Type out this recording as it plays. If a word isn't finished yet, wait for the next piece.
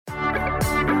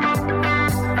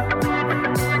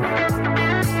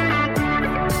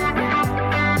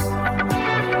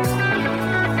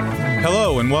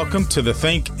and welcome to the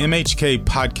Think MHK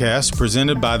podcast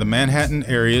presented by the Manhattan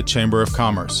Area Chamber of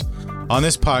Commerce. On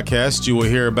this podcast, you will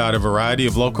hear about a variety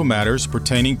of local matters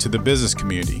pertaining to the business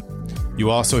community. You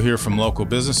also hear from local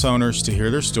business owners to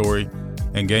hear their story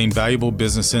and gain valuable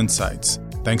business insights.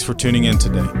 Thanks for tuning in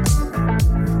today.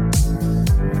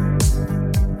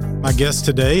 My guest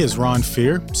today is Ron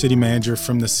Fear, City Manager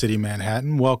from the City of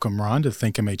Manhattan. Welcome, Ron, to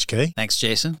Think MHK. Thanks,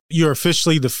 Jason. You're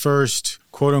officially the first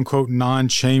quote-unquote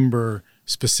non-chamber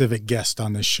specific guest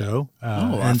on this show.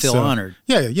 I feel honored.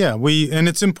 Yeah. And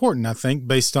it's important, I think,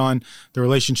 based on the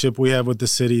relationship we have with the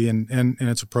city, and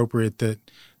it's appropriate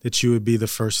that you would be the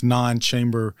first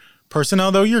non-chamber person,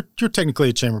 although you're technically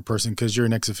a chamber person because you're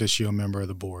an ex officio member of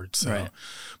the board. So, right.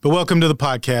 But welcome to the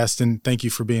podcast, and thank you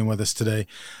for being with us today.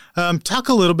 Talk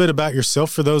a little bit about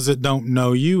yourself for those that don't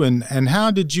know you, and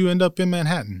how did you end up in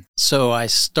Manhattan? So I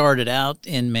started out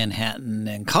in Manhattan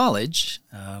in college,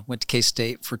 went to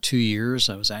K-State for 2 years.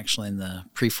 I was actually in the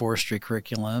pre-forestry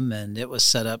curriculum, and it was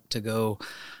set up to go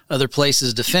other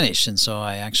places to finish. And so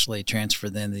I actually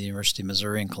transferred then to the University of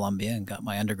Missouri in Columbia and got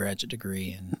my undergraduate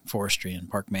degree in forestry and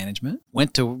park management.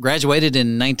 Graduated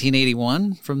in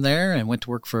 1981 from there and went to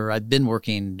work I'd been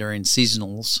working during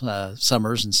seasonals,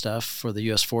 summers and stuff for the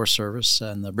U.S. Forest Service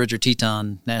and the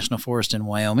Bridger-Teton National Forest in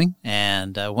Wyoming.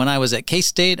 And when I was at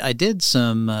K-State, I did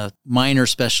some minor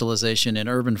specialization in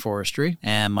urban forestry.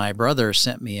 And my brother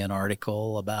sent me an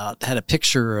article had a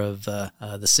picture of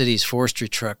the city's forestry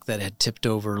truck that had tipped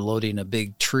over loading a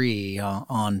big tree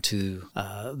onto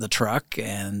the truck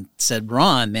and said,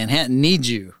 "Ron, Manhattan needs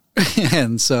you."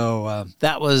 And so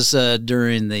that was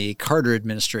during the Carter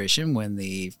administration when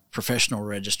the professional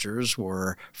registers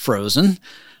were frozen.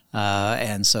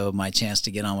 And so my chance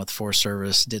to get on with the Forest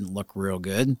Service didn't look real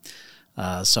good.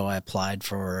 So I applied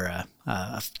for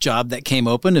a job that came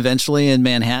open eventually in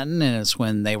Manhattan, and it's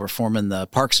when they were forming the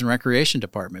Parks and Recreation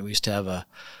Department. We used to have a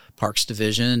Parks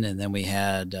Division, and then we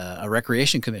had a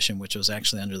Recreation Commission, which was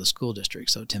actually under the school district.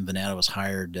 So Tim Venata was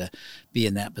hired to be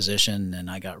in that position,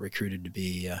 and I got recruited to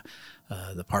be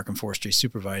the Park and Forestry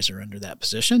Supervisor under that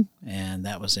position, and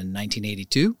that was in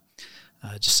 1982.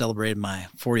 Just celebrated my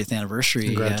 40th anniversary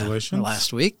Congratulations.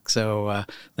 Last week, so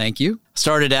thank you.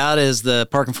 Started out as the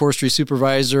Park and Forestry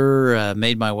Supervisor,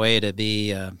 made my way to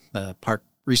be Park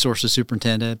Resources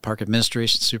Superintendent, Park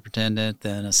Administration Superintendent,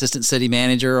 then Assistant City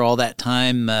Manager. All that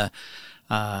time,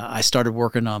 I started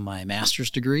working on my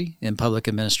master's degree in public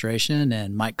administration,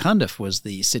 and Mike Cundiff was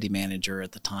the city manager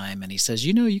at the time, and he says,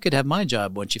 you could have my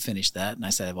job once you finish that. And I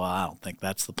said, well, I don't think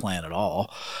that's the plan at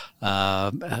all.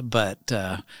 But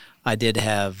I did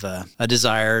have a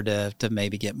desire to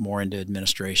maybe get more into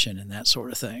administration and that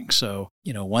sort of thing. So,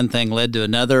 one thing led to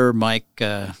another. Mike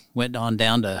went on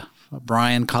down to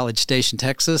Bryan, College Station,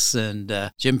 Texas,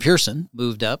 and Jim Pearson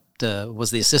moved up,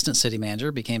 was the assistant city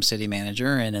manager, became city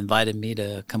manager, and invited me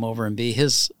to come over and be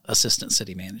his assistant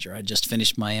city manager. I just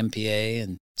finished my MPA,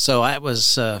 and so it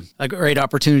was a great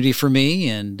opportunity for me,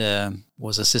 and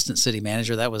was assistant city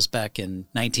manager. That was back in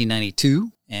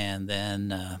 1992, and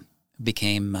then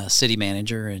became city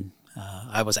manager, and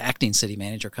I was acting city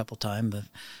manager a couple times. I've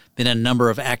been in a number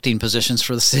of acting positions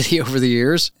for the city over the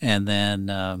years, and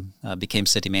then became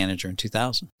city manager in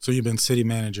 2000. So you've been city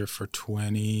manager for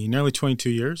nearly 22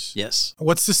 years? Yes.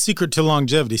 What's the secret to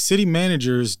longevity? City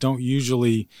managers don't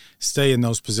usually stay in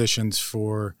those positions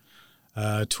for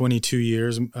 22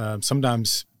 years.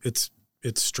 Sometimes it's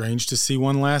strange to see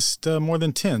one last more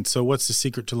than 10. So what's the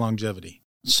secret to longevity?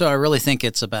 So I really think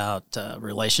it's about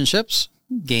relationships,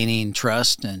 gaining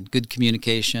trust and good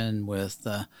communication with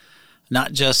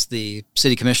not just the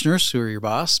city commissioners who are your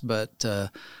boss, but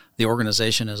the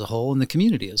organization as a whole and the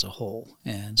community as a whole.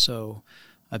 And so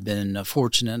I've been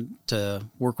fortunate to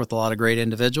work with a lot of great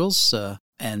individuals,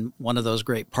 and one of those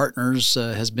great partners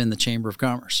has been the Chamber of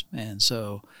Commerce. And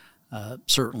so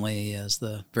certainly as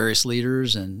the various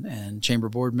leaders and Chamber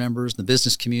board members, the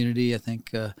business community, I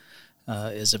think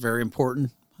is a very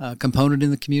important component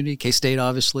in the community. K-State,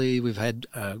 obviously, we've had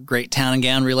a great town and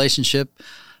gown relationship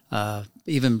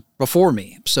even before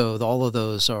me. So all of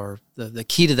those are, the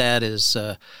key to that is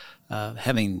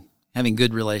having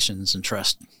good relations and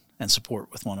trust and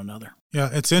support with one another. Yeah,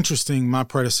 it's interesting. My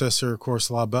predecessor, of course,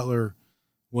 Law Butler,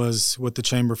 was with the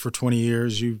Chamber for 20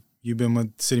 years. You've been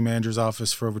with the city manager's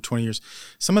office for over 20 years.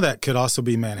 Some of that could also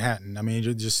be Manhattan. I mean,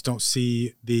 you just don't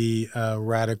see the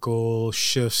radical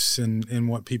shifts in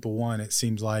what people want. It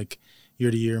seems like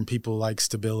year to year, and people like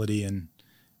stability and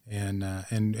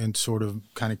sort of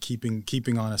kind of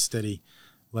keeping on a steady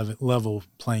level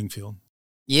playing field.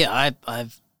 Yeah, I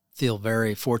feel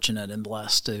very fortunate and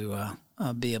blessed to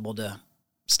be able to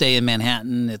stay in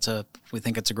Manhattan. We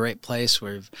think it's a great place.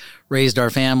 We've raised our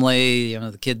family.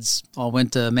 The kids all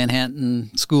went to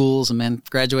Manhattan schools and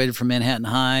graduated from Manhattan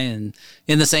High and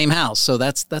in the same house. So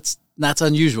that's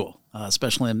unusual,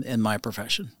 especially in my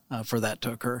profession, for that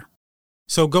to occur.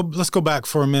 So let's go back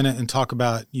for a minute and talk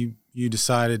about you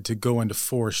decided to go into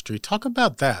forestry. Talk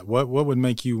about that. What would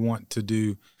make you want to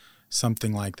do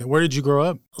something like that? Where did you grow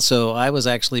up? So I was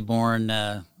actually born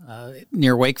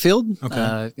near Wakefield,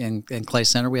 okay. in Clay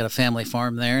Center. We had a family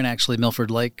farm there, and actually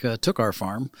Milford Lake took our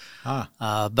farm. But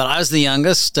I was the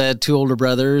youngest. I had two older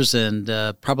brothers, and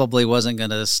probably wasn't going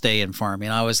to stay in farming.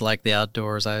 I always liked the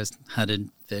outdoors. I hunted,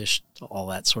 fished, all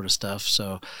that sort of stuff.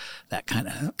 So that kind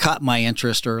of caught my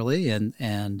interest early.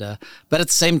 But at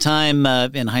the same time,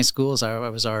 in high school, I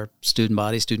was our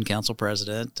student council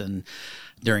president, and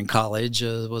during college,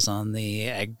 was on the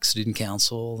Ag Student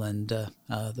Council and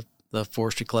the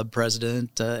Forestry Club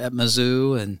president at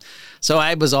Mizzou. And so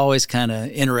I was always kind of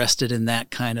interested in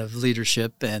that kind of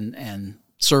leadership and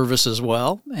service as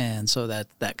well. And so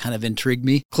that kind of intrigued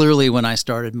me. Clearly, when I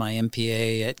started my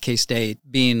MPA at K-State,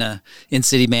 being in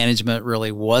city management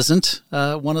really wasn't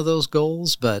one of those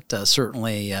goals. But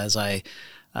certainly as I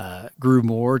grew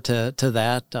more to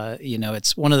that.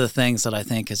 It's one of the things that I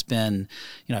think has been,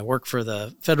 I worked for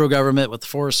the federal government with the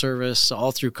Forest Service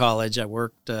all through college. I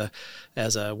worked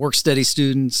as a work-study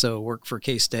student, so worked for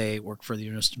K-State, worked for the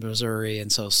University of Missouri,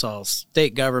 and so saw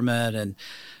state government and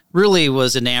really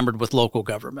was enamored with local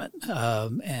government.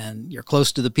 And you're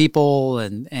close to the people,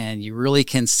 and you really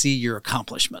can see your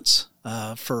accomplishments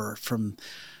from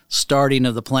starting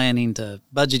of the planning to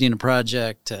budgeting a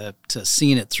project to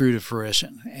seeing it through to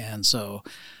fruition. And so,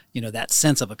 that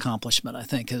sense of accomplishment, I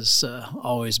think, has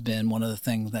always been one of the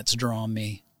things that's drawn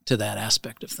me to that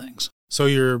aspect of things. So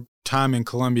your time in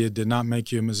Columbia did not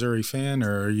make you a Missouri fan,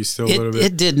 or are you still a little bit?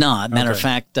 It did not. Matter of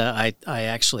fact, I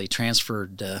actually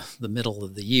transferred the middle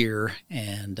of the year,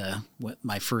 and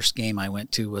my first game I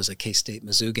went to was a K-State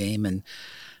Mizzou game, and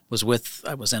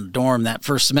I was in a dorm that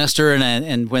first semester,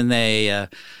 and when they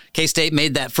K-State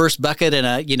made that first bucket,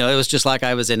 and it was just like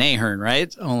I was in Ahern,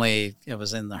 right? Only it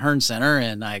was in the Hearn Center,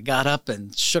 and I got up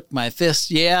and shook my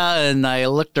fist, and I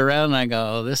looked around and I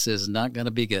go, oh, this is not going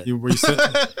to be good. You weren't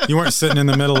sitting in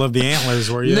the middle of the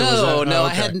antlers, were you? No, okay. I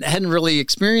hadn't really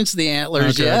experienced the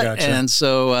antlers yet, gotcha. And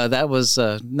so that was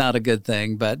not a good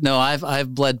thing. But no,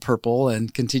 I've bled purple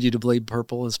and continue to bleed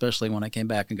purple, especially when I came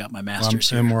back and got my master's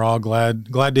here. And we're all glad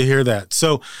to hear that.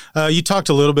 So you talked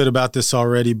a little bit about this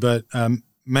already, but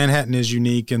Manhattan is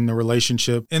unique in the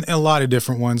relationship, and a lot of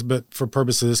different ones, but for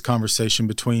purpose of this conversation,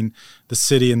 between the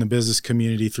city and the business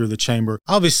community through the chamber.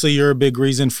 Obviously, you're a big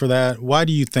reason for that. Why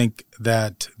do you think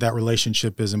that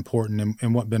relationship is important,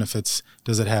 and what benefits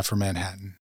does it have for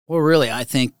Manhattan? Well, really, I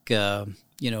think,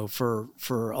 for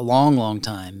a long, long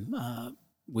time,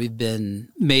 we've been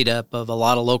made up of a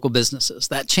lot of local businesses.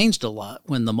 That changed a lot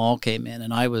when the mall came in,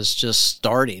 and I was just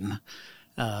starting.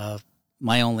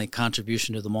 My only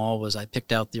contribution to the mall was I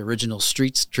picked out the original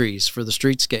trees for the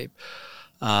streetscape.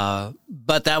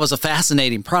 But that was a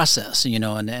fascinating process,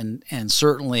 and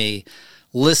certainly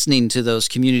listening to those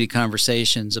community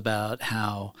conversations about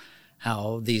how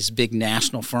these big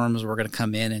national firms were going to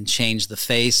come in and change the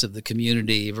face of the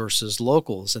community versus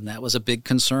locals. And that was a big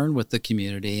concern with the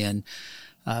community. And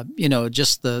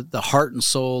just the heart and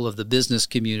soul of the business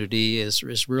community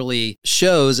is really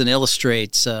shows and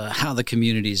illustrates how the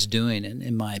community is doing. And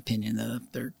in my opinion,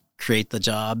 they create the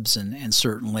jobs and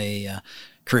certainly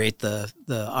create the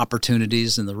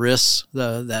opportunities and the risks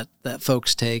that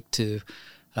folks take to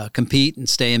compete and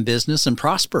stay in business and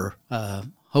prosper,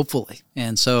 hopefully.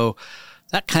 And so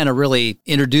that kind of really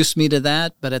introduced me to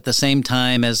that. But at the same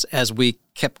time, as we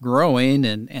kept growing,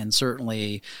 and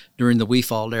certainly during the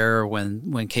Weefald era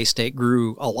when K-State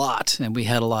grew a lot and we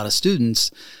had a lot of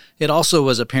students, it also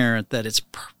was apparent that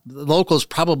the locals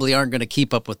probably aren't going to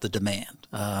keep up with the demand.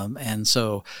 And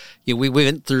so we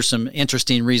went through some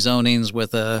interesting rezonings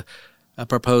with a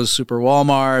proposed super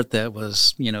Walmart that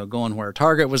was, going where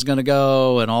Target was going to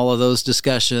go and all of those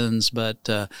discussions.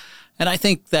 But and I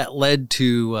think that led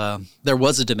to there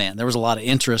was a demand. There was a lot of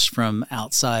interest from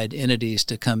outside entities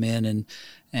to come in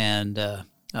and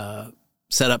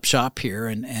set up shop here.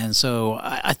 And so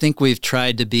I think we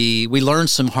learned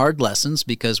some hard lessons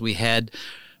because we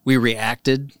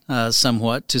reacted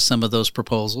somewhat to some of those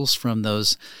proposals from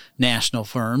those national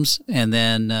firms. And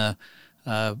then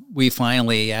we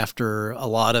finally, after a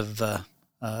lot of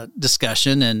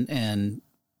discussion and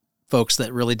folks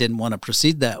that really didn't want to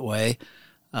proceed that way,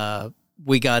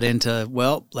 we got into,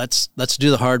 let's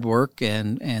do the hard work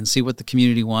and see what the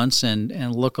community wants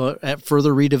and look at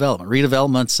further redevelopment.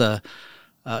 Redevelopment's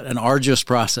an arduous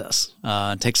process.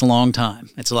 It takes a long time.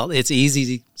 It's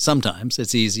easy sometimes.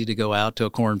 It's easy to go out to a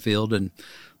cornfield and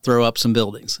throw up some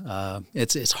buildings.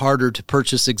 It's harder to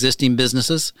purchase existing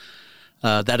businesses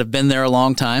that have been there a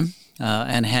long time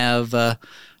and have a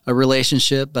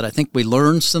relationship. But I think we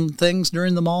learned some things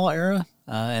during the mall era.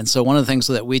 And so one of the things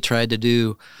that we tried to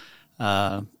do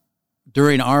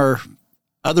during our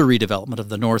other redevelopment of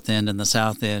the north end and the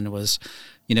south end was,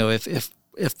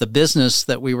 if the business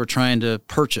that we were trying to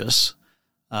purchase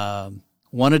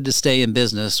wanted to stay in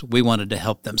business, we wanted to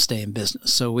help them stay in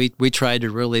business. So we tried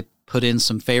to really put in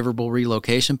some favorable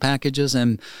relocation packages,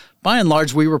 and by and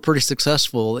large, we were pretty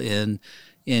successful in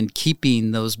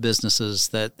keeping those businesses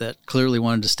that clearly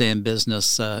wanted to stay in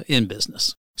business in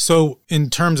business. So in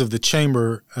terms of the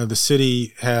chamber, the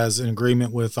city has an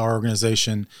agreement with our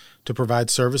organization to provide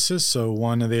services. So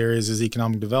one of the areas is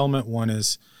economic development, one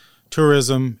is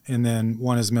tourism, and then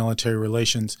one is military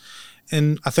relations.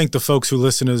 And I think the folks who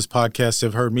listen to this podcast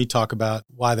have heard me talk about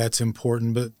why that's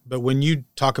important. But when you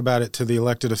talk about it to the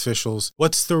elected officials,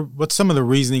 what's some of the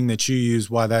reasoning that you use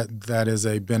why that is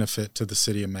a benefit to the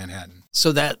city of Manhattan?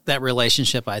 So that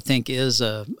relationship, I think, is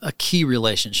a key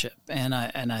relationship. And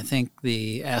I think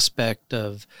the aspect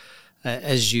of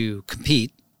as you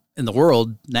compete in the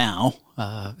world now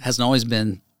hasn't always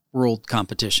been world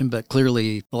competition, but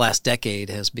clearly the last decade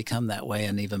has become that way,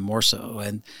 and even more so.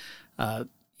 And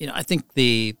I think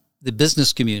the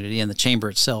business community and the chamber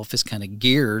itself is kind of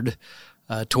geared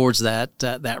towards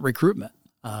that recruitment.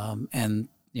 And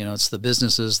it's the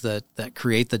businesses that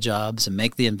create the jobs and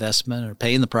make the investment or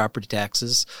paying the property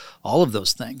taxes, all of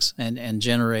those things, and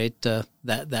generate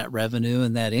that revenue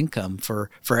and that income for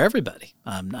everybody,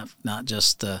 not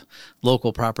just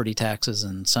local property taxes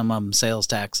and some of them sales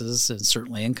taxes and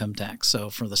certainly income tax.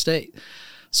 So for the state.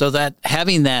 So that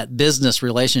having that business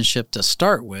relationship to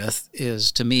start with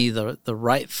is, to me, the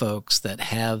right folks that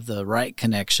have the right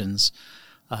connections,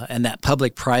 and that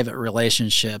public-private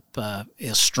relationship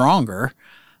is stronger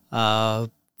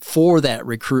for that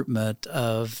recruitment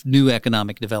of new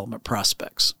economic development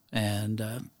prospects.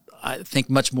 And I think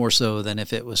much more so than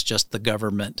if it was just the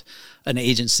government, an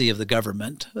agency of the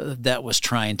government that was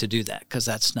trying to do that, because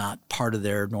that's not part of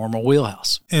their normal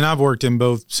wheelhouse. And I've worked in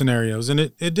both scenarios, and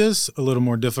it is a little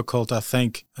more difficult, I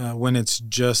think, when it's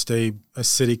just a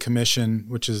city commission,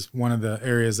 which is one of the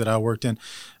areas that I worked in,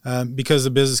 because the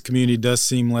business community does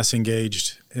seem less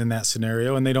engaged in that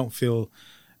scenario, and they don't feel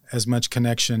as much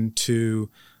connection to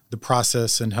the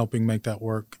process and helping make that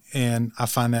work. And I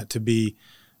find that to be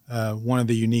one of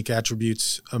the unique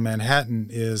attributes of Manhattan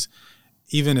is,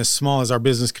 even as small as our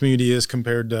business community is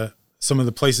compared to some of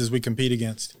the places we compete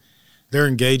against, their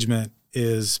engagement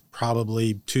is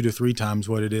probably 2 to 3 times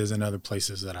what it is in other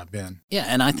places that I've been. Yeah,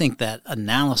 and I think that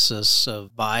analysis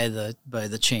by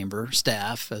the chamber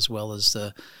staff as well as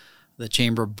the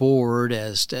chamber board,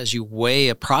 as you weigh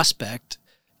a prospect,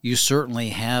 you certainly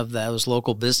have those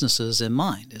local businesses in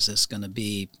mind. Is this going to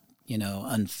be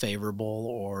unfavorable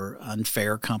or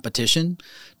unfair competition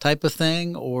type of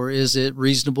thing, or is it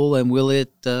reasonable, and will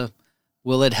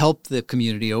it help the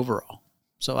community overall?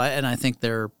 So I think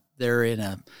they're in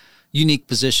a unique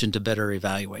position to better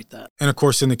evaluate that. And of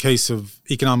course, in the case of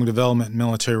economic development and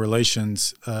military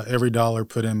relations, every dollar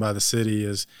put in by the city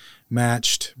is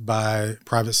matched by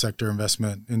private sector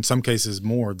investment, in some cases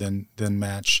more than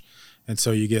match. And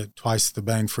so you get twice the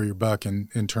bang for your buck in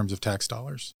terms of tax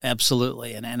dollars.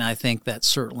 Absolutely. And I think that's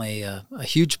certainly a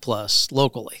huge plus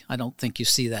locally. I don't think you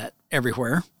see that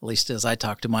everywhere, at least as I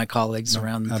talk to my colleagues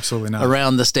around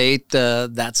the state.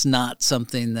 That's not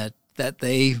something that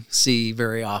they see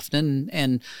very often.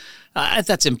 And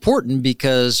that's important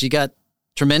because you got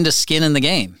tremendous skin in the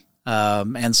game.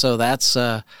 And so that's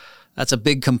a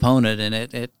big component,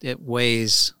 and it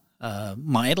weighs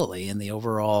mightily in the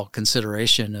overall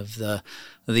consideration of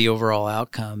the overall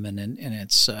outcome, and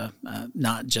it's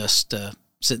not just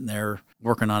sitting there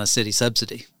working on a city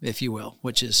subsidy, if you will,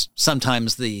 which is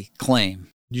sometimes the claim.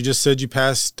 You just said you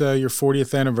passed your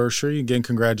 40th anniversary. Again,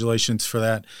 congratulations for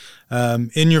that.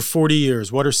 In your 40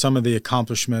 years, what are some of the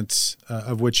accomplishments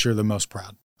of which you're the most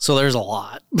proud? So there's a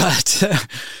lot, but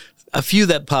a few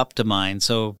that popped to mind.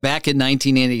 So back in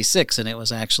 1986, and it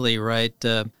was actually right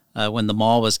when the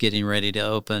mall was getting ready to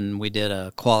open, we did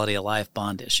a quality of life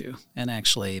bond issue. And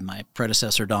actually my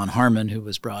predecessor, Don Harmon, who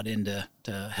was brought in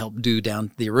to help do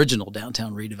the original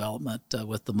downtown redevelopment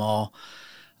with the mall,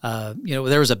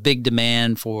 there was a big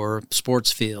demand for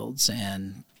sports fields,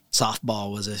 and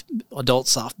adult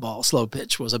softball, slow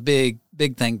pitch was a big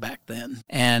thing back then.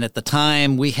 And at the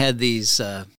time we had these,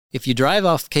 if you drive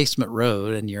off Casement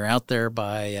Road and you're out there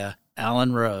by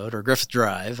Allen Road, or Griffith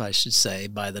Drive, I should say,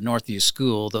 by the Northview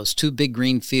School, those two big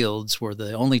green fields were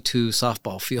the only two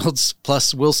softball fields,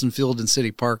 plus Wilson Field and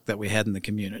City Park, that we had in the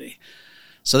community.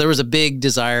 So there was a big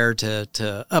desire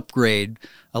to upgrade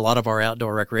a lot of our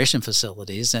outdoor recreation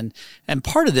facilities. And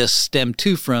part of this stemmed,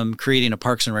 too, from creating a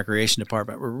Parks and Recreation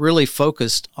Department. We're really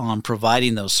focused on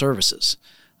providing those services.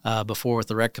 Before, with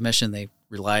the Rec Commission, they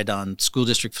relied on school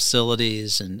district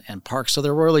facilities and parks. So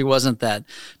there really wasn't that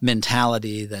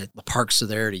mentality that the parks are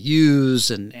there to use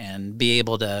and be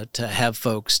able to have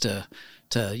folks to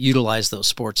utilize those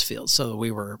sports fields. So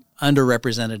we were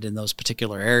underrepresented in those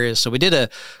particular areas. So we did a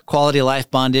quality of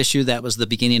life bond issue. That was the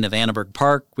beginning of Annenberg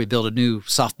Park. We built a new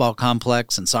softball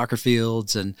complex and soccer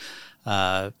fields, and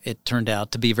it turned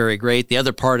out to be very great. The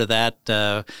other part of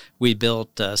that, we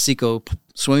built Seco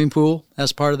swimming pool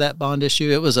as part of that bond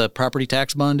issue. It was a property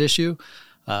tax bond issue,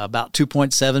 about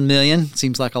 $2.7 million.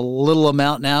 Seems like a little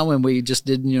amount now when we just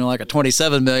did, like a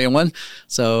 $27 million one.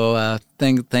 So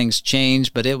things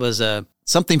changed, but it was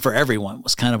something for everyone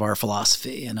was kind of our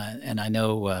philosophy. And I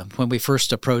know when we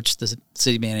first approached the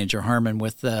city manager, Harmon,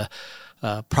 with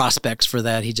prospects for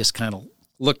that, he just kind of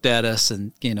looked at us,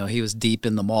 and he was deep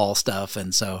in the mall stuff,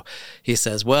 and so he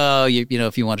says, well,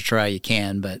 if you want to try, you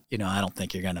can, but I don't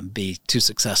think you're going to be too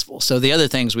successful. So the other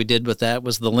things we did with that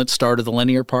was the start of the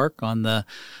linear park on the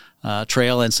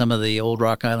trail and some of the old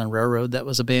Rock Island Railroad that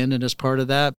was abandoned as part of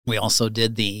that. We also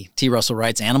did the T. Russell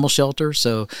Wright's animal shelter.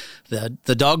 So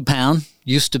the dog pound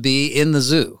used to be in the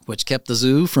zoo, which kept the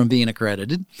zoo from being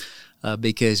accredited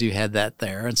because you had that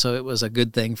there, and so it was a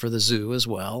good thing for the zoo as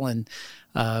well. And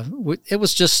it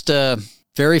was just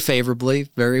very favorably,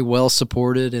 very well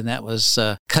supported, and that was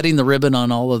cutting the ribbon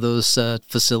on all of those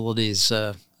facilities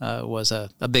was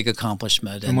a big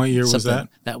accomplishment. And what year was that?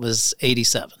 That was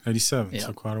 87. 87, yeah.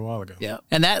 So quite a while ago. Yeah,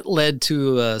 and that led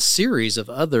to a series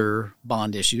of other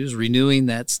bond issues, renewing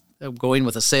that's going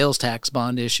with a sales tax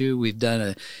bond issue. We've done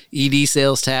a ED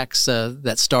sales tax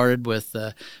that started with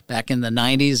back in the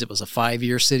 90s. It was a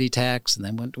 5-year city tax, and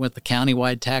then went with the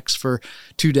countywide tax for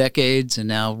 2 decades. And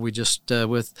now we just,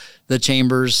 with the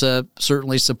chambers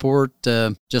certainly support,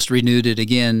 just renewed it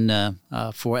again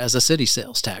for as a city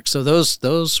sales tax. So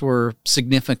those were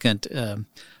significant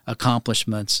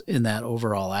accomplishments in that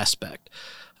overall aspect.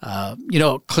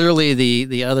 Clearly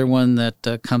the other one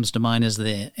that comes to mind is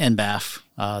the NBAF.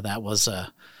 That was an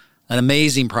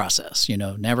amazing process.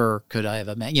 Never could I have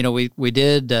imagined. We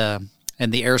did, and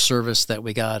the air service that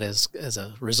we got as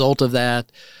a result of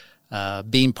that,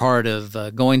 being part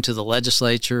of going to the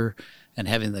legislature and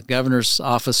having the governor's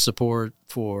office support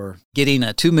for getting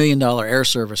a $2 million air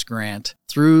service grant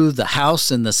through the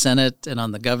House and the Senate and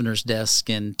on the governor's desk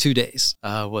in 2 days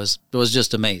was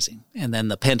just amazing. And then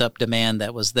the pent-up demand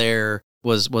that was there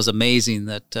was amazing,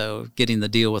 that getting the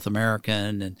deal with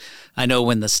American. And I know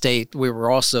when the state,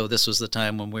 this was the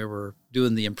time when we were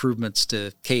doing the improvements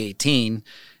to K-18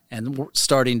 and we're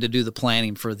starting to do the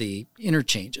planning for the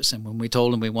interchanges. And when we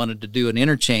told them we wanted to do an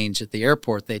interchange at the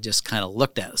airport, they just kind of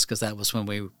looked at us, because that was when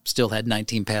we still had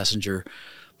 19-passenger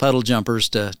puddle jumpers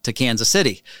to Kansas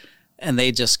City. And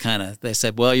they just they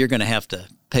said, well, you're going to have to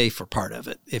pay for part of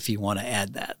it if you want to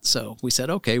add that. So we said,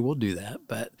 okay, we'll do that.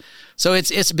 But so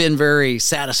it's been very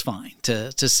satisfying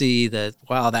to see that,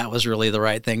 wow, that was really the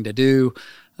right thing to do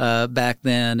back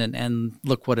then, and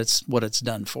look what it's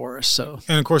done for us. So,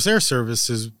 and of course, air service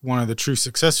is one of the true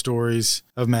success stories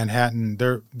of Manhattan.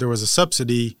 There was a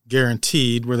subsidy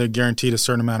guaranteed where they guaranteed a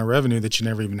certain amount of revenue that you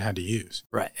never even had to use.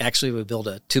 Right. Actually, we built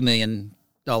a $2 million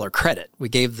credit. We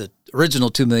gave the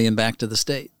original $2 million back to the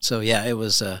state. So yeah, it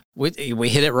was we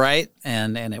hit it right,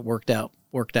 and it worked out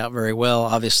very well.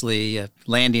 Obviously,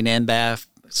 landing NBAF,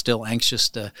 still anxious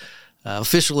to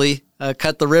officially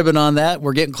cut the ribbon on that.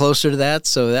 We're getting closer to that.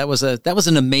 So that was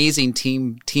an amazing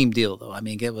team deal, though. I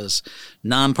mean, it was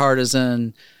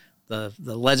nonpartisan. The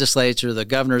legislature, the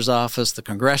governor's office, the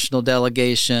congressional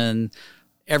delegation,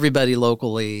 everybody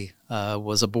locally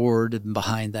was aboard and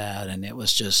behind that, and it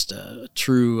was just a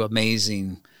true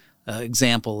amazing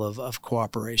example of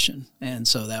cooperation. And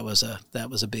so that was a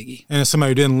biggie. And as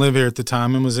somebody who didn't live here at the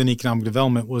time and was in economic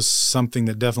development, was something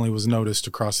that definitely was noticed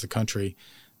across the country,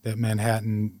 that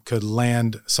Manhattan could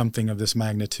land something of this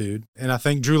magnitude. And I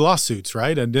think drew lawsuits,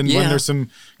 right? And when there's some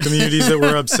communities that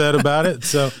were upset about it.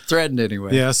 So threatened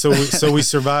anyway. Yeah, so we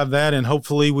survived that, and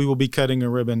hopefully we will be cutting a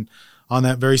ribbon on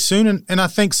that very soon. And I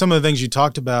think some of the things you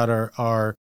talked about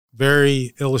are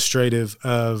very illustrative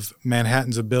of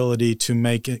Manhattan's ability to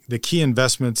make the key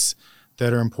investments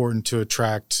that are important to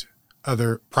attract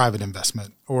other private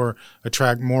investment or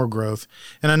attract more growth.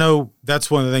 And I know that's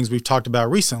one of the things we've talked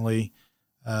about recently,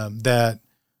 that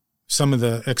some of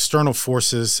the external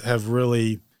forces have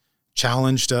really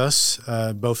challenged us,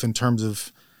 both in terms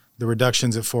of the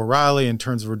reductions at Fort Riley, in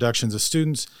terms of reductions of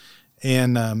students.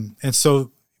 And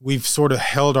so we've sort of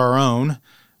held our own,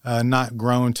 not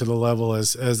grown to the level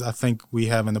as I think we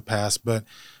have in the past. But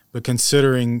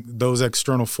considering those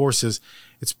external forces,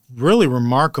 it's really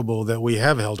remarkable that we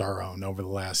have held our own over the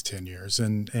last 10 years.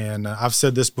 And I've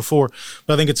said this before,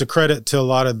 but I think it's a credit to a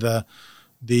lot of the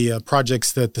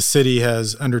projects that the city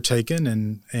has undertaken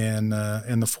and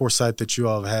the foresight that you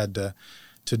all have had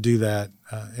to do that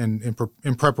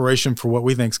in preparation for what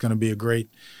we think is going to be a great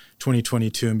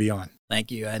 2022 and beyond.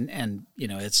 Thank you. And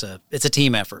it's a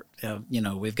team effort.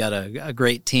 We've got a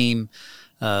great team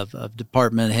of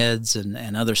department heads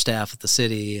and other staff at the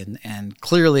city, and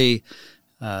clearly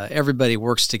everybody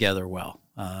works together well.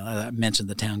 I mentioned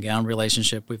the town-gown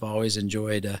relationship. We've always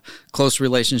enjoyed a close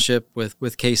relationship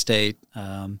with K-State.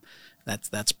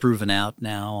 That's proven out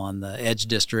now on the Edge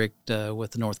District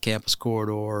with the North Campus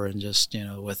Corridor, and just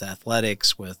with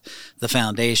athletics, with the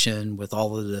foundation, with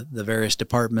all of the various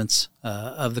departments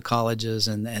of the colleges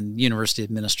and university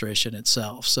administration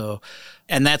itself. So,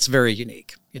 and that's very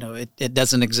unique. It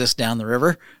doesn't exist down the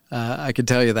river. I can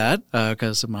tell you that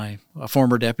because my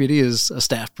former deputy is a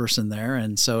staff person there,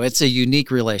 and so it's a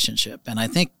unique relationship. And I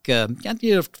think,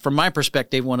 from my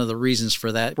perspective, one of the reasons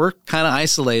for that, we're kind of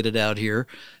isolated out here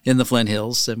in the Flint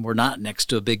Hills, and we're not next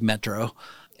to a big metro.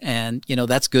 And,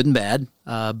 that's good and bad,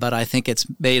 but I think it's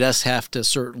made us have to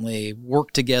certainly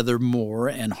work together more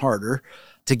and harder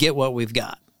to get what we've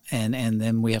got. And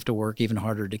then we have to work even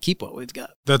harder to keep what we've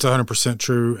got. That's 100%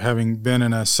 true. Having been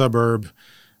in a suburb,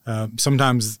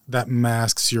 sometimes that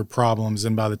masks your problems,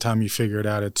 and by the time you figure it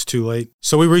out, it's too late.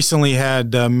 So we recently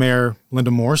had Mayor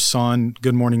Linda Morse on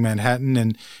Good Morning Manhattan,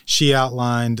 and she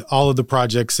outlined all of the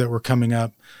projects that were coming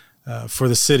up for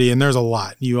the city, and there's a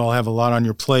lot. You all have a lot on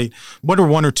your plate. What are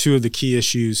one or two of the key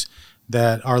issues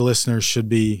that our listeners should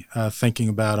be thinking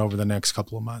about over the next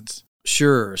couple of months?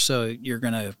 Sure. So you're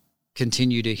going to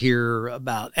continue to hear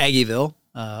about Aggieville.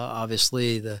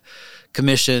 Obviously, the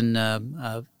commission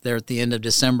there at the end of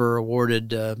December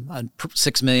awarded a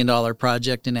 $6 million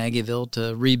project in Aggieville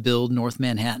to rebuild North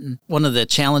Manhattan. One of the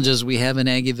challenges we have in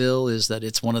Aggieville is that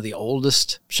it's one of the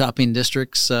oldest shopping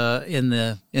districts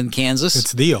in Kansas.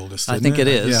 It's the oldest. I think it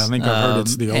is. Yeah, I think I've heard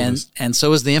it's the oldest. And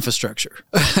so is the infrastructure.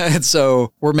 And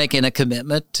so we're making a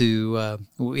commitment to.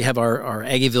 We have our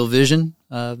Aggieville vision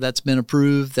that's been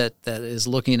approved that is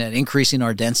looking at increasing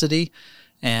our density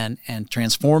and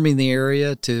transforming the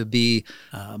area to be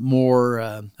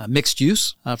more mixed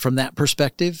use from that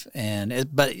perspective,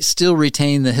 but still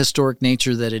retain the historic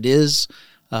nature that it is,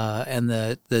 and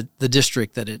the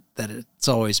district that it's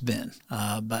always been.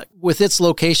 But with its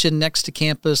location next to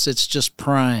campus, it's just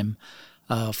prime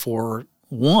for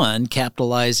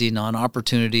capitalizing on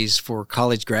opportunities for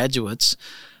college graduates.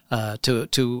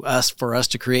 For us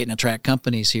to create and attract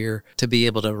companies here to be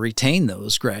able to retain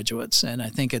those graduates. And I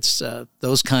think it's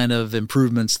those kind of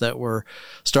improvements that we're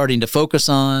starting to focus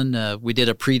on. We did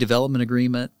a pre-development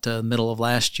agreement middle of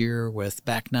last year with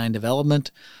Back 9 Development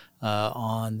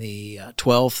on the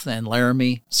 12th and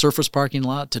Laramie surface parking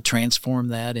lot to transform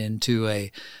that into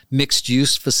a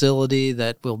mixed-use facility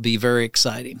that will be very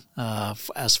exciting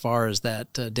as far as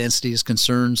that density is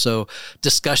concerned. So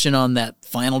discussion on that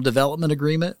final development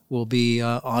agreement will be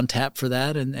on tap for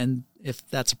that, and if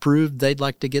that's approved, they'd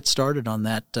like to get started on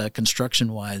that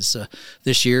construction-wise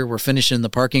this year. We're finishing the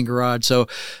parking garage. So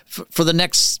for the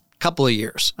next couple of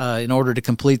years in order to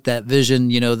complete that vision.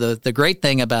 The great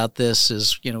thing about this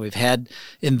is, we've had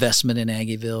investment in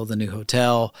Aggieville, the new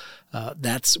hotel.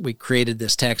 We created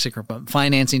this tax increment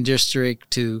financing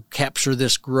district to capture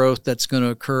this growth that's going to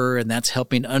occur, and that's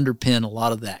helping underpin a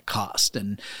lot of that cost.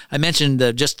 And I mentioned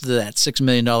just that $6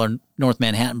 million North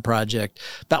Manhattan project,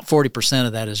 about 40%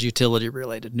 of that is utility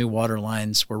related, new water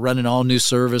lines. We're running all new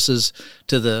services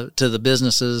to the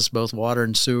businesses, both water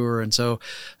and sewer. And so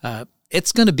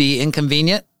it's going to be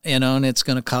inconvenient, and it's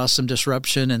going to cause some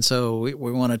disruption. And so we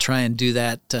want to try and do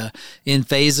that in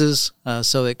phases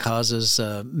so it causes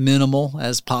minimal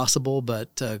as possible.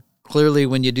 But clearly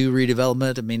when you do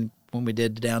redevelopment, when we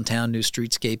did downtown new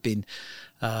streetscaping,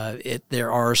 there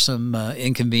are some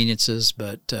inconveniences,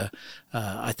 but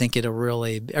I think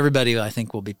everybody I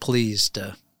think will be pleased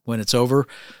when it's over.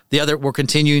 We're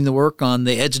continuing the work on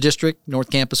the Edge District, North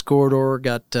Campus Corridor,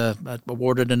 got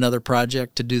awarded another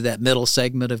project to do that middle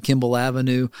segment of Kimball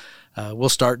Avenue. We'll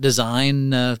start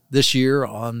design this year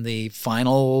on the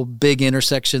final big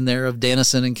intersection there of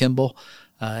Denison and Kimball,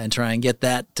 and try and get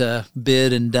that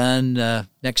bid and done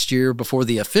next year before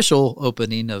the official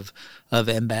opening of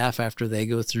MBAF after they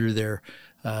go through their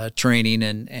training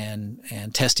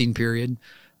and testing period.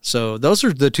 So those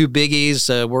are the two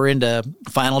biggies. We're into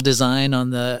final design on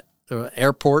the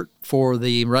airport for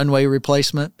the runway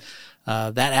replacement.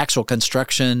 That actual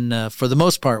construction, for the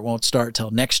most part, won't start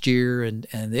till next year, and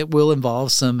it will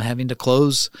involve some having to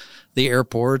close the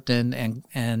airport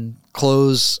and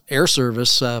close air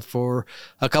service for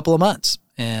a couple of months.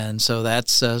 And so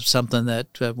that's something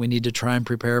that we need to try and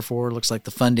prepare for. Looks like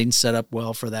the funding's set up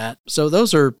well for that. So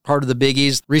those are part of the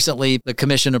biggies. Recently, the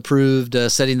commission approved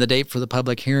setting the date for the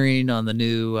public hearing on the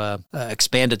new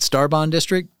expanded Starbond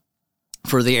district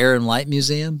for the Air and Light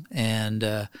Museum.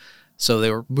 And so they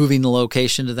were moving the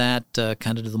location to that,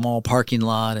 kind of to the mall parking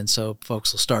lot. And so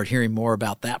folks will start hearing more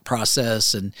about that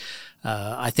process. And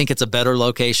I think it's a better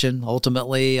location,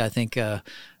 ultimately. I think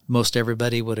most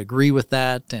everybody would agree with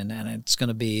that, and it's going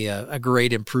to be a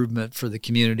great improvement for the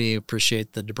community.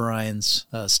 Appreciate the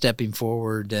DeBryans stepping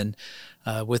forward and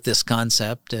with this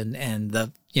concept, and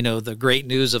the great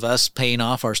news of us paying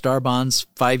off our Star Bonds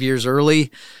 5 years early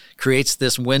creates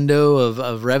this window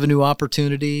of revenue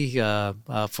opportunity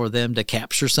for them to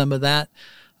capture some of that.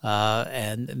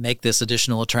 And make this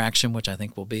additional attraction, which I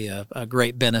think will be a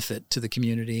great benefit to the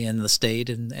community and the state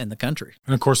and the country.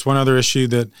 And, of course, one other issue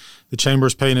that the Chamber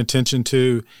is paying attention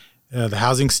to, the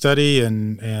housing study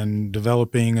and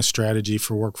developing a strategy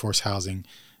for workforce housing.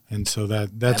 And so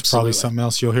that's Absolutely. Probably something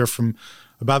else you'll hear from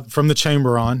the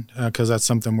Chamber on, because that's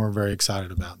something we're very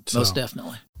excited about. So. Most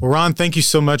definitely. Well, Ron, thank you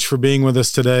so much for being with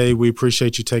us today. We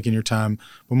appreciate you taking your time.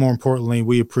 But more importantly,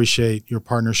 we appreciate your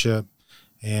partnership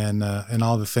and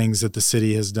all the things that the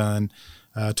city has done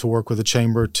to work with the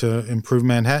Chamber to improve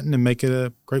Manhattan and make it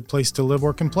a great place to live,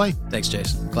 work, and play. Thanks,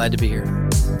 Jason. Glad to be here.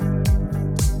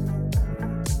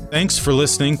 Thanks for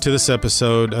listening to this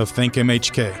episode of Think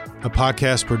MHK, a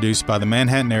podcast produced by the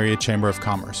Manhattan Area Chamber of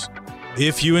Commerce.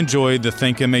 If you enjoyed the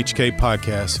Think MHK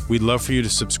podcast, we'd love for you to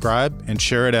subscribe and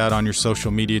share it out on your social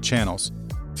media channels.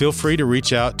 Feel free to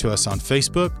reach out to us on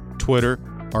Facebook, Twitter,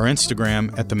 or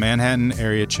Instagram at the Manhattan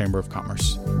Area Chamber of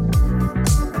Commerce.